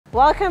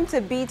Welcome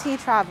to BT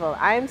Travel.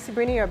 I'm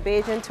Sabrina, your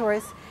Bajan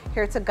tourist,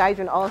 here to guide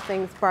you on all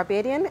things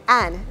Barbadian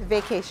and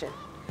vacation.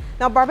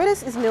 Now,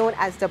 Barbados is known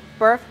as the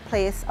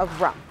birthplace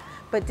of rum,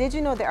 but did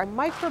you know there are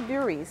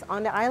microbreweries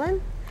on the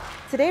island?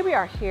 Today we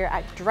are here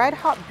at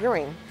Dreadhop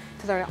Brewery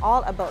to learn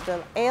all about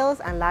the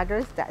ales and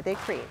lagers that they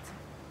create.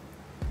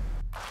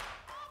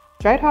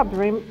 Dreadhop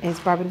Brewery is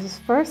Barbados'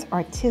 first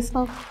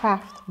artisanal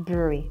craft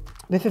brewery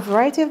with a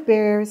variety of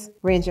beers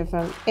ranging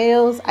from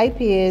ales,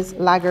 IPAs,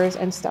 lagers,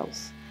 and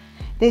stouts.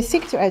 They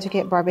seek to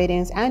educate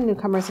Barbadians and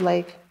newcomers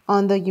alike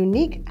on the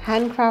unique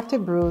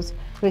handcrafted brews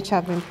which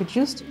have been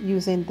produced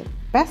using the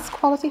best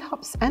quality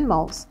hops and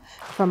malts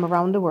from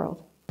around the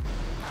world.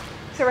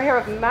 So we're here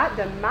with Matt,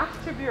 the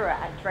master brewer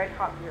at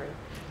Dreadhop Brewery.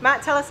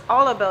 Matt, tell us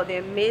all about the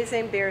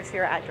amazing beers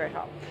here at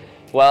Dreadhop.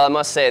 Well, I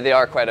must say they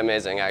are quite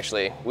amazing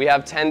actually. We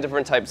have 10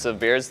 different types of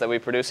beers that we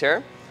produce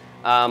here.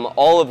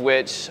 All of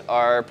which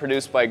are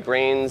produced by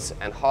grains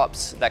and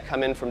hops that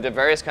come in from the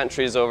various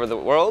countries over the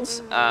world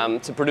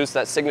to produce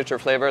that signature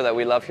flavor that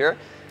we love here.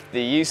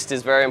 The yeast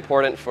is very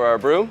important for our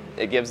brew.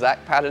 It gives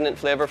that patented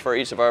flavor for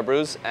each of our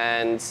brews,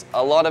 and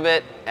a lot of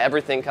it,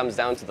 everything comes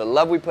down to the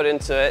love we put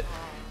into it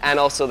and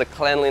also the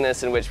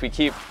cleanliness in which we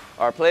keep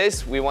our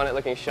place. We want it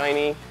looking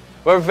shiny.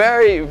 We're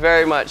very,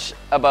 very much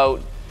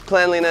about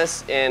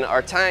cleanliness in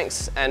our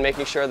tanks and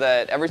making sure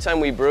that every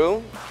time we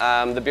brew,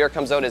 the beer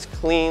comes out as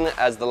clean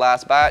as the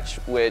last batch,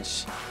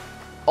 which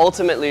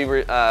ultimately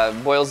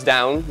boils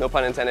down, no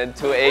pun intended,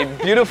 to a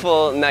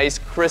beautiful, nice,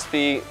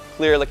 crispy,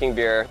 clear-looking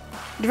beer.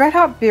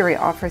 Dreadhop Brewery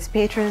offers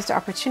patrons the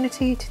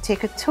opportunity to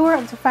take a tour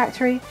of the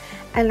factory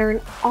and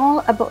learn all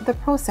about the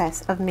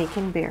process of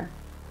making beer.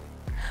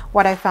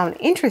 What I found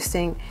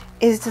interesting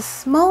is the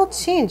small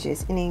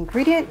changes in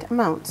ingredient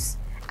amounts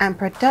and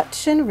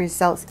production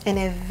results in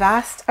a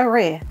vast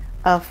array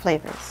of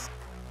flavors.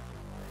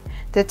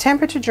 The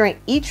temperature during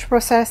each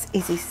process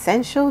is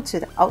essential to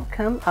the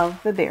outcome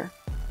of the beer.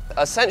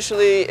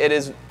 Essentially, it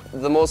is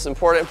the most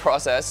important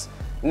process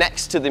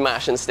next to the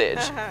mashing stage.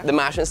 The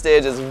mashing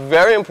stage is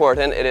very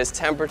important. It is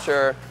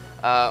temperature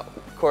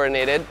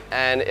coordinated,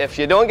 and if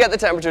you don't get the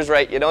temperatures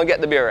right, you don't get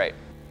the beer right.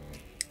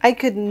 I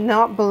could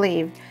not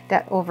believe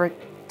that over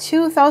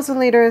 2,000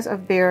 liters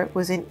of beer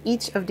was in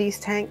each of these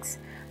tanks,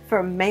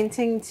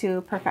 fermenting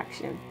to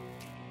perfection.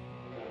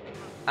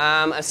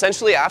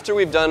 Essentially, after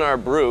we've done our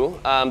brew,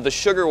 the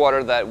sugar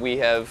water that we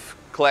have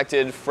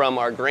collected from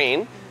our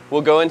grain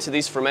will go into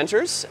these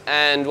fermenters,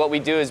 and what we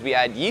do is we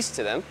add yeast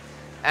to them,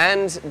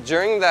 and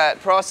during that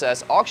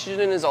process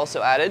oxygen is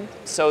also added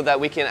so that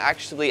we can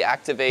actually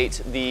activate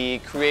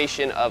the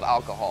creation of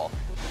alcohol.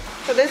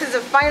 So this is the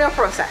final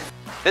process?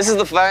 This is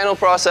the final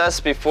process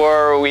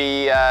before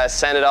we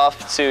send it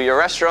off to your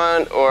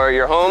restaurant or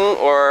your home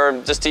or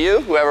just to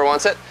you, whoever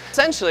wants it.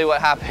 Essentially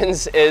what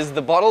happens is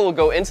the bottle will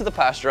go into the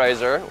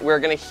pasteurizer. We're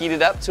going to heat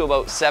it up to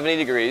about 70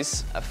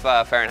 degrees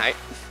Fahrenheit.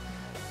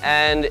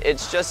 And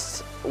it's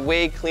just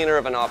way cleaner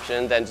of an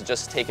option than to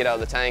just take it out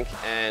of the tank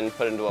and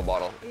put it into a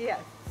bottle.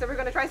 Yes. So we're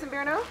going to try some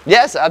beer now?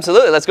 Yes,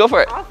 absolutely. Let's go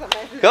for it. Awesome.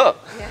 Go.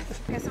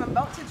 Yes. Okay, so I'm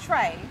about to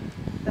try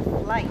the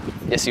Flight.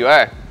 Yes, you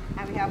are.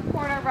 And we have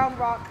Porter, Round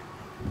Rock,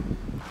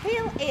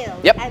 Pale Ale,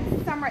 yep.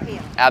 and Summer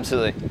Ale.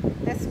 Absolutely.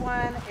 This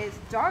one is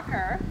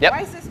darker. Yep.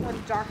 Why is this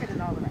one darker than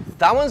all the rest?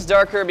 That one's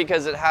darker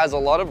because it has a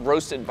lot of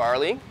roasted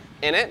barley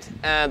in it,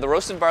 and the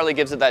roasted barley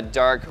gives it that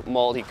dark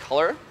malty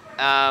color.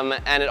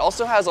 And it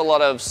also has a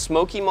lot of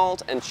smoky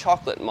malt and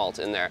chocolate malt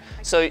in there.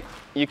 So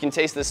you can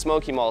taste the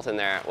smoky malt in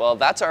there. Well,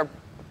 that's our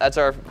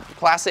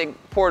classic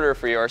porter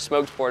for you, our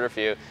smoked porter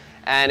for you.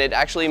 And it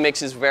actually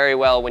mixes very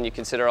well when you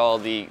consider all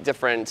the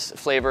different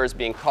flavors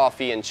being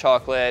coffee and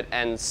chocolate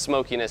and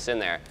smokiness in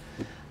there.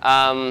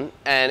 And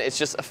it's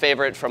just a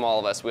favorite from all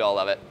of us. We all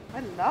love it. I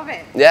love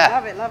it. Yeah.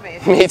 Love it, love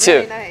it. Me too.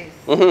 Really nice.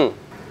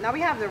 Mm-hmm. Now we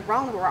have the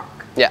Round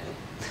Rock. Yeah.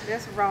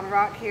 This Round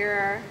Rock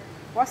here.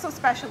 What's so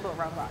special about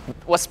Round Rock?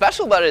 What's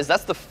special about it is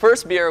that's the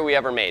first beer we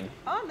ever made.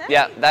 Oh, nice.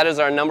 Yeah, that is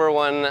our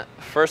 #1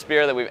 first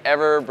beer that we've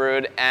ever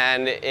brewed,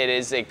 and it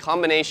is a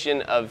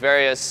combination of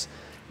various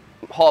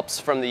hops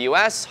from the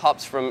US,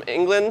 hops from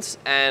England,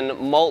 and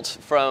malt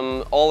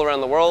from all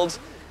around the world.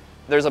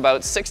 There's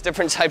about 6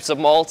 different types of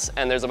malt,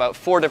 and there's about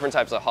 4 different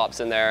types of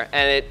hops in there,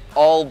 and it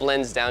all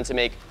blends down to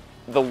make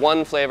the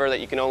one flavor that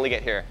you can only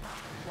get here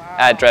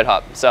at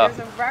Dreadhop. So there's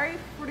a very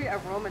fruity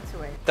aroma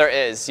to it. there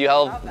is. You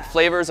have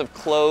flavors of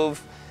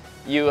clove.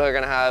 You are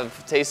going to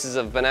have tastes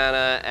of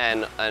banana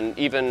and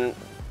even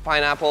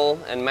pineapple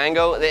and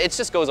mango. It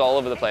just goes all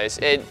over the place.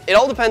 It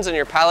all depends on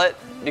your palate,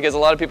 because a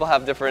lot of people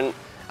have different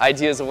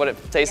ideas of what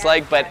it tastes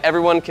like, but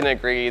everyone can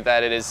agree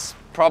that it is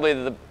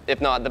probably,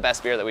 if not the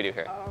best beer that we do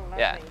here. Oh, lovely.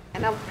 Yeah.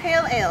 And now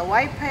Pale Ale.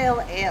 Why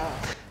Pale Ale?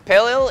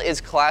 Pale Ale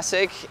is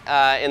classic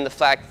in the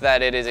fact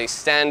that it is a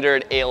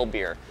standard ale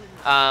beer.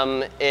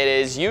 It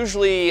is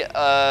usually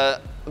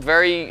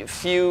very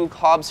few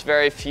hops,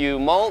 very few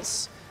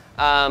malts,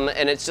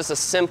 and it's just a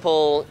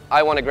simple,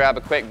 I want to grab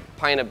a quick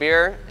pint of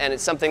beer, and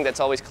it's something that's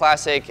always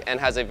classic and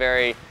has a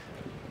very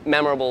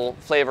memorable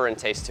flavor and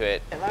taste to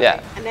it.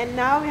 Yeah. And then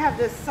now we have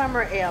the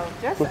Summer Ale,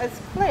 just as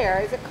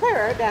clear. Is it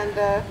clearer than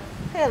the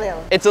Pale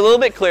ale. It's a little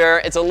bit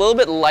clearer. It's a little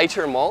bit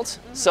lighter malt.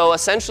 So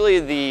essentially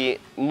the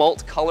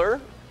malt color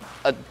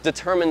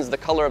determines the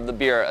color of the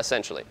beer,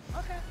 essentially.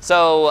 Okay.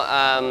 So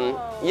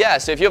yeah,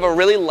 so if you have a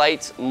really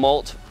light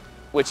malt,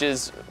 which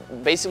is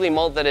basically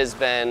malt that has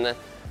been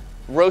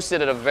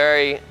roasted at a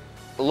very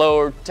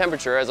low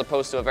temperature as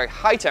opposed to a very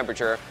high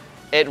temperature,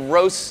 it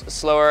roasts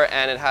slower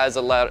and it has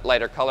a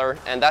lighter color,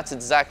 and that's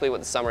exactly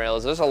what the summer ale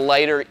is. There's a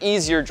lighter,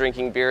 easier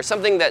drinking beer,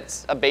 something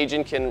that a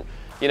Bajan can,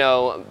 you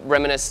know,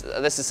 reminisce.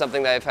 This is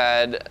something that I've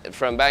had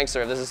from Banks,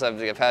 or this is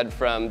something I've had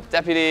from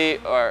Deputy,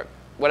 or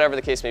whatever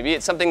the case may be.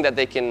 It's something that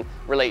they can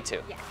relate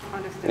to. Yes,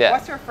 understood. Yeah.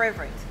 What's your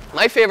favorite?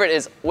 My favorite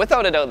is,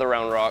 without a doubt, the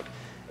Round Rock.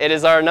 It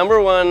is our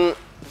 #1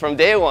 from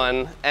day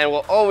one, and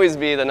will always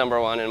be the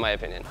 #1 in my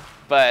opinion.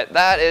 But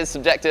that is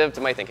subjective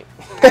to my thinking.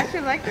 I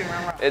actually like the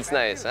Round Rock. It's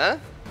nice, huh?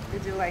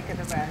 Did you like it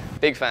the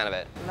best? Big fan of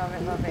it. Love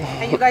it, love it.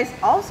 And you guys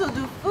also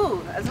do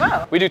food as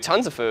well? We do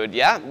tons of food,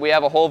 yeah. We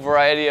have a whole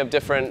variety of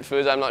different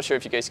foods. I'm not sure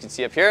if you guys can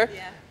see up here,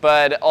 Yeah.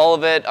 but all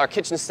of it, our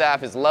kitchen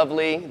staff is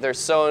lovely. They're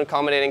so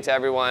accommodating to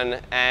everyone,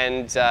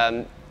 and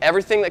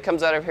everything that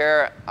comes out of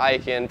here, I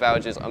can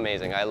vouch is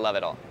amazing. I love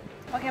it all.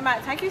 Okay,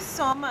 Matt, thank you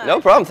so much. No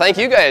problem, thank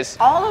you guys.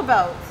 All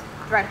about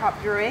Dreadhop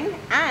Brewing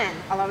and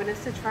allowing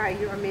us to try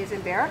your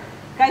amazing beer.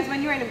 Guys,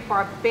 when you're in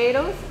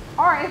Barbados,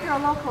 or if you're a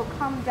local,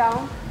 come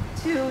down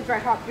to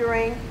Dreadhop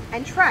Brewing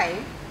and try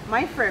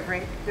my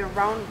favorite, the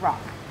Round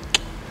Rock.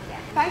 Yeah.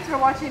 Thanks for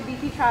watching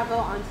BT Travel.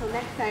 Until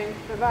next time,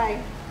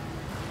 bye-bye.